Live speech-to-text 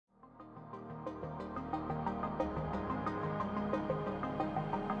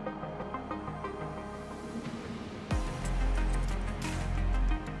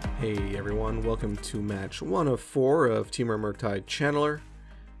Hey everyone, welcome to match 1 of 4 of Temur Murktide Channeler.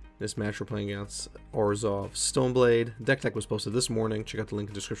 This match we're playing against Orzhov Stoneblade. Deck was posted this morning. Check out the link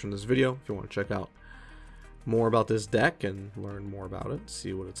in the description of this video if you want to check out more about this deck and learn more about it,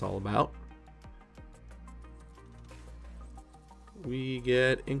 see what it's all about. We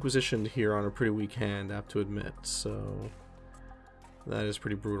get Inquisitioned here on a pretty weak hand, I have to admit, so that is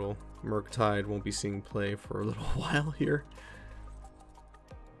pretty brutal. Murktide won't be seeing play for a little while here.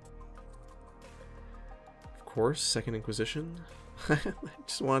 Of course, second Inquisition. I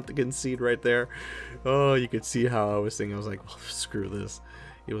just wanted to concede right there. Oh, you could see how I was thinking. I was like, well, screw this.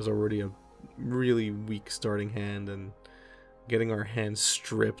 It was already a really weak starting hand, and getting our hand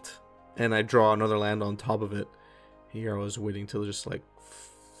stripped, and I draw another land on top of it. Here I was waiting to just like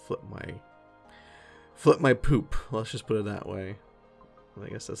flip my poop. Let's just put it that way. I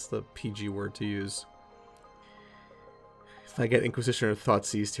guess that's the PG word to use. If I get Inquisition or Thought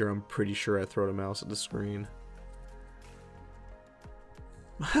Seized here, I'm pretty sure I throw the mouse at the screen.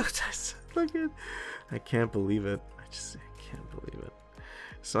 Look at, I can't believe it. I can't believe it.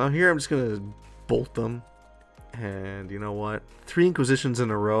 So here I'm just gonna bolt them, and you know what? 3 Inquisitions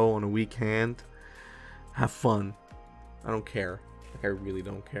in a row on a weak hand. Have fun. I don't care. Like, I really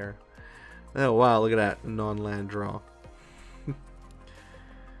don't care. Oh wow, look at that non-land draw.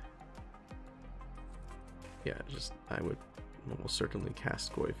 Yeah, I would almost certainly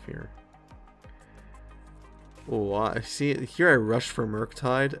cast Goyf here. Oh, I see. Here I rushed for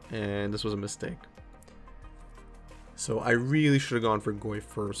Murktide, and this was a mistake. So I really should have gone for Goyf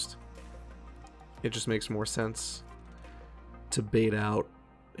first. It just makes more sense to bait out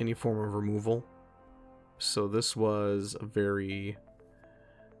any form of removal. So this was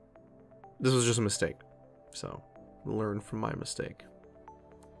just a mistake. So learn from my mistake.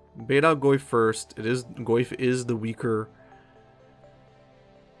 Bait out Goyf first. Goyf is the weaker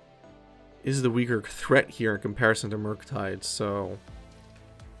threat here in comparison to Murktide, so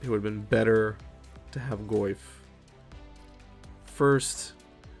it would have been better to have Goyf first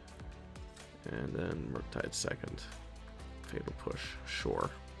and then Murktide second. Fatal push,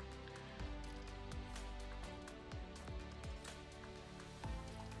 sure.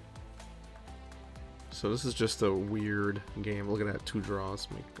 So this is just a weird game. Look at that, 2 draws,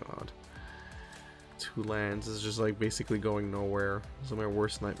 my god. 2 lands. This is just like basically going nowhere. This is my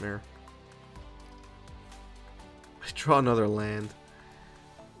worst nightmare. I draw another land.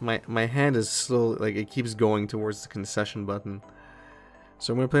 My hand is still, like, it keeps going towards the concession button.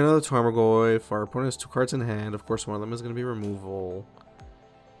 So I'm going to play another Tarmogoyf. Our opponent has 2 cards in hand. Of course, one of them is going to be removal.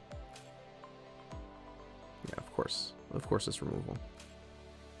 Yeah, of course. Of course it's removal.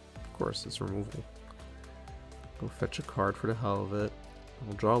 Of course it's removal. Go fetch a card for the hell of it.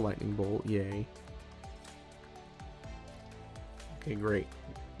 We'll draw a lightning bolt. Yay. Okay, great.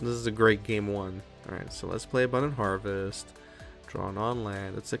 This is a great game 1. Alright, so let's play Abundant Harvest. Draw an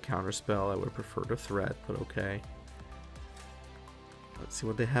on-land. It's a counterspell. I would prefer to threat, but okay. Let's see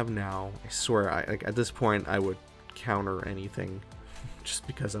what they have now. I swear, like at this point, I would counter anything just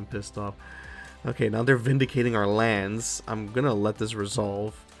because I'm pissed off. Okay, now they're vindicating our lands. I'm gonna let this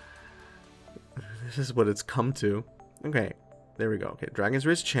resolve. This is what it's come to. Okay, there we go. Okay, Dragon's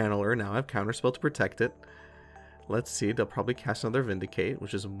Rage Channeler. Now I have counterspell to protect it. Let's see. They'll probably cast another Vindicate,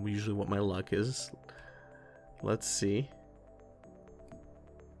 which is usually what my luck is. Let's see.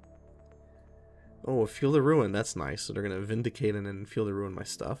 Oh, a Feel the Ruin. That's nice. So they're going to Vindicate and then Feel the Ruin my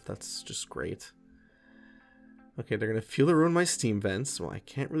stuff. That's just great. Okay, they're going to Feel the Ruin my Steam Vents. Well, I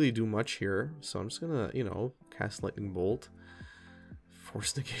can't really do much here. So I'm just going to, you know, cast Lightning Bolt.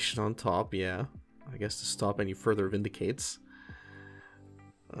 Force Negation on top. Yeah. I guess to stop any further Vindicates.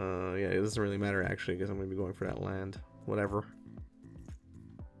 Yeah, it doesn't really matter actually because I'm going to be going for that land. Whatever.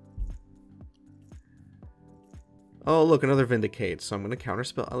 Oh, look, another Vindicate. So I'm going to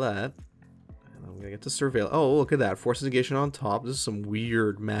counterspell that. And I'm going to get to Surveil. Oh, look at that. Force Negation on top. This is some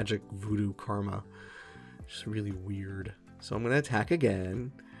weird magic voodoo karma. Just really weird. So I'm going to attack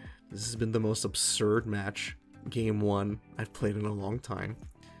again. This has been the most absurd match. Game 1 I've played in a long time.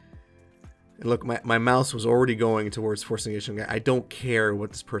 And look, my mouse was already going towards Force Negation. I don't care what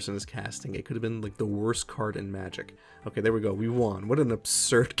this person is casting. It could have been like the worst card in Magic. Okay, there we go. We won. What an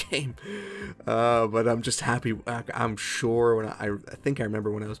absurd game. But I'm just happy. I'm sure when I think I remember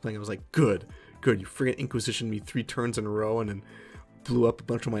when I was playing, I was like, good. You friggin' Inquisition me 3 turns in a row and then blew up a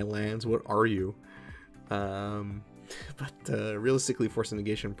bunch of my lands. What are you? But realistically, Force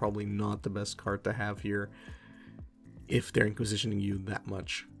Negation probably not the best card to have here if they're Inquisitioning you that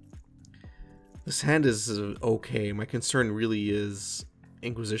much. This hand is okay. My concern really is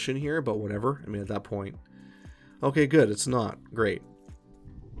Inquisition here, but whatever. I mean, at that point. Okay, good. It's not. Great.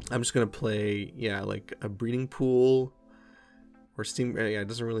 I'm just gonna play, yeah, like a breeding pool or steam. Yeah, it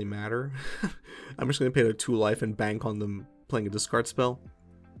doesn't really matter. I'm just gonna pay the 2 life and bank on them playing a discard spell.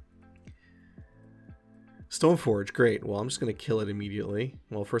 Stoneforge, great. Well, I'm just gonna kill it immediately.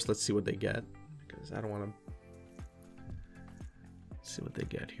 Well, first let's see what they get, because I don't want to see what they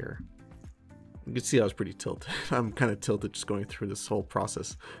get here. You can see I was pretty tilted. I'm kind of tilted just going through this whole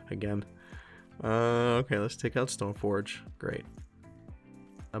process again. Okay, let's take out Stoneforge. Great.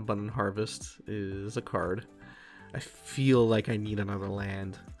 Abundant Harvest is a card. I feel like I need another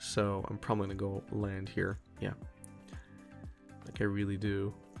land, so I'm probably gonna go land here. Yeah, like I really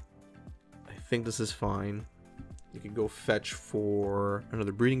do. I think this is fine. You can go fetch for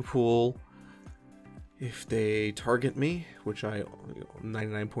another breeding pool if they target me, which I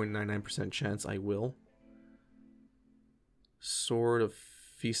 99.99% chance I will. Sword of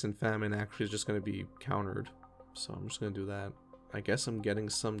Feast and Famine actually is just going to be countered, so I'm just going to do that. I guess I'm getting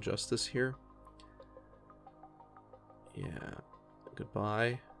some justice here. Yeah,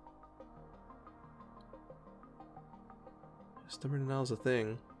 goodbye. Stubborn now is a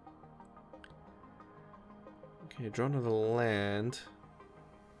thing. Okay, draw another land.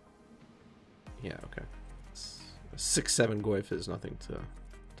 Yeah, okay. 6/7 Goyf is nothing to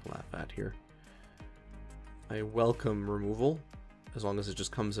laugh at here. I welcome removal, as long as it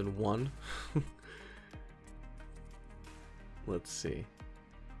just comes in 1. Let's see.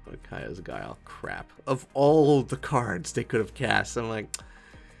 Okaya's Guile. Crap. Of all the cards they could have cast, I'm like,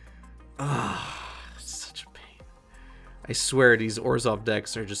 such a pain. I swear these Orzhov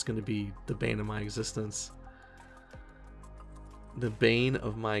decks are just going to be the bane of my existence. The bane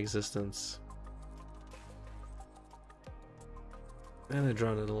of my existence. And I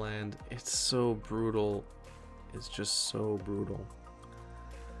draw to the land. It's so brutal. It's just so brutal.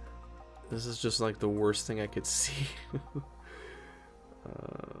 This is just like the worst thing I could see.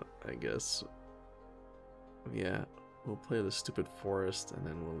 I guess. Yeah, we'll play the stupid forest and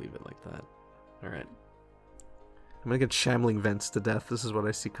then we'll leave it like that. Alright. I'm gonna get Shambling Vents to death. This is what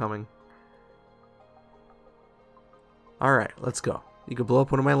I see coming. Alright, let's go. You can blow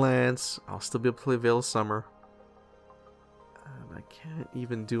up one of my lands. I'll still be able to play Veil of Summer. And I can't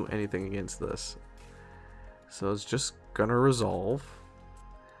even do anything against this. So it's just gonna resolve.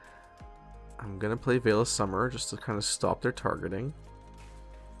 I'm gonna play Veil of Summer just to kind of stop their targeting.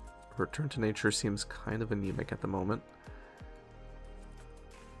 Return to Nature seems kind of anemic at the moment.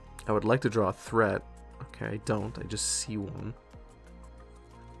 I would like to draw a threat. Okay, I don't. I just see one.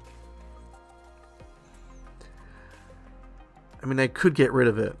 I mean, I could get rid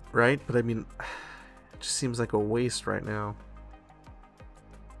of it, right? But I mean, it just seems like a waste right now.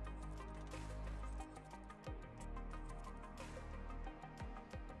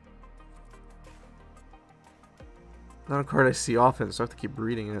 Not a card I see often, so I have to keep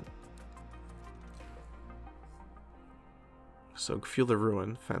reading it. So, Feel the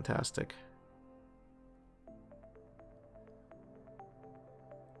Ruin. Fantastic.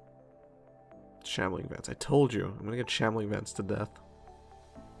 Shambling Vents. I told you. I'm gonna get Shambling Vents to death.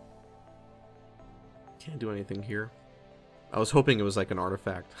 Can't do anything here. I was hoping it was like an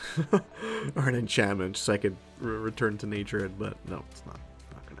artifact. or an enchantment, so I could return to nature it, but no, it's not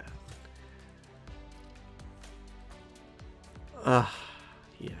gonna happen.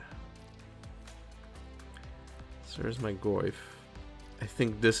 Yeah. So there's my Goyf. I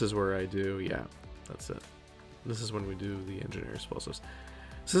think this is where I do, yeah, that's it. This is when we do the Engineer Explosives.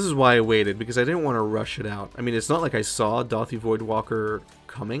 So this is why I waited, because I didn't want to rush it out. I mean, it's not like I saw Dauthi Voidwalker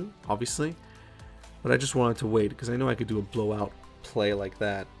coming, obviously, but I just wanted to wait, because I know I could do a blowout play like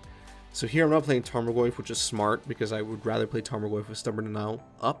that. So here I'm not playing Tarmogoyf, which is smart, because I would rather play Tarmogoyf with Stubborn Denial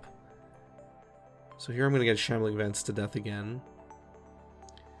up. So here I'm going to get Shambling Vents to death again.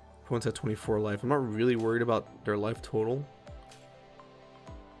 Opponent's at 24 life. I'm not really worried about their life total.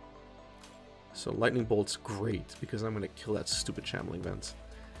 So Lightning Bolt's great, because I'm going to kill that stupid Shambling Vents.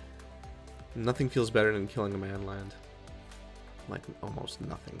 Nothing feels better than killing a man land. Like, almost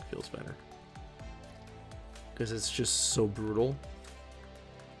nothing feels better. Because it's just so brutal.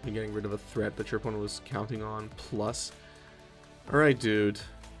 You're getting rid of a threat that your opponent was counting on, plus... Alright, dude.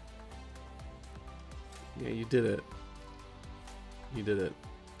 Yeah, you did it. You did it.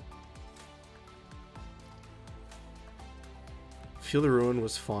 Feel the Ruin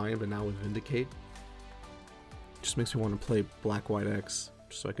was fine, but now with Vindicate, just makes me want to play Black-White X,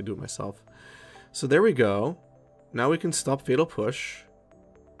 just so I can do it myself. So there we go. Now we can stop Fatal Push.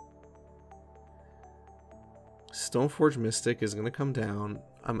 Stoneforge Mystic is going to come down.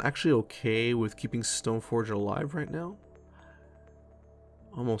 I'm actually okay with keeping Stoneforge alive right now.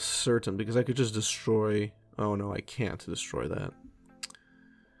 Almost certain, because I could just destroy... Oh no, I can't destroy that.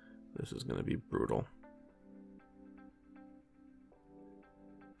 This is going to be brutal.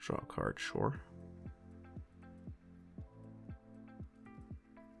 Draw a card, sure.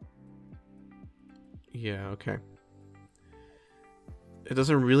 Yeah, okay. It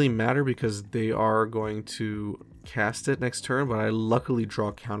doesn't really matter because they are going to cast it next turn, but I luckily draw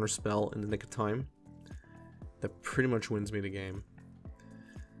a counterspell in the nick of time. That pretty much wins me the game.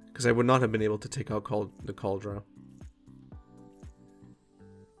 Because I would not have been able to take out the Cauldron.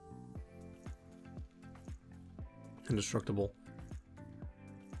 Indestructible.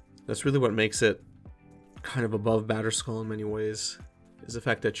 That's really what makes it kind of above Batterskull in many ways, is the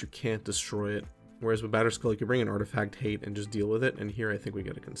fact that you can't destroy it. Whereas with Batterskull, you can bring an Artifact Hate and just deal with it, and here I think we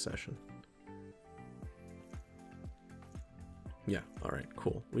get a concession. Yeah, alright,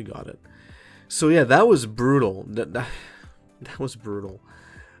 cool. We got it. So yeah, that was brutal. That was brutal.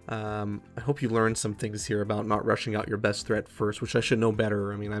 I hope you learned some things here about not rushing out your best threat first, which I should know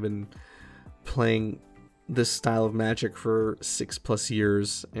better. I mean, I've been playing this style of Magic for 6+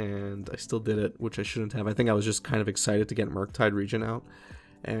 years, and I still did it, which I shouldn't have. I think I was just kind of excited to get Murktide Region out,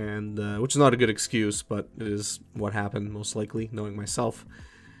 and which is not a good excuse, but it is what happened, most likely, knowing myself,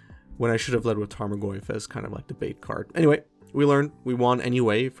 when I should have led with Tarmogoyf as kind of like the bait card. Anyway, we learned, we won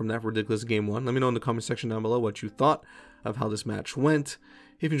anyway from that ridiculous game 1. Let me know in the comment section down below what you thought of how this match went.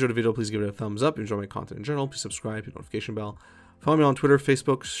 If you enjoyed the video, please give it a thumbs up. If you enjoy my content in general, please subscribe, hit the notification bell. Follow me on Twitter,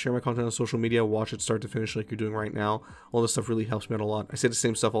 Facebook, share my content on social media, watch it start to finish like you're doing right now. All this stuff really helps me out a lot. I say the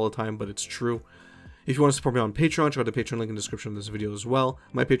same stuff all the time, but it's true. If you want to support me on Patreon, check out the Patreon link in the description of this video as well.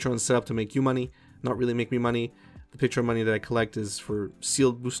 My Patreon is set up to make you money, not really make me money. The Patreon money that I collect is for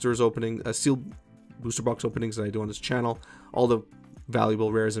sealed boosters opening, sealed booster box openings that I do on this channel. All the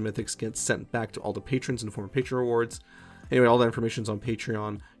valuable rares and mythics get sent back to all the patrons in the form of Patreon rewards. Anyway, all that information is on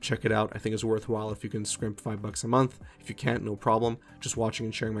Patreon. Check it out. I think it's worthwhile if you can scrimp $5 a month. If you can't, no problem. Just watching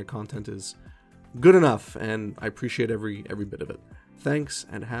and sharing my content is good enough, and I appreciate every bit of it. Thanks,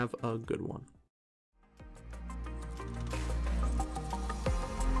 and have a good one.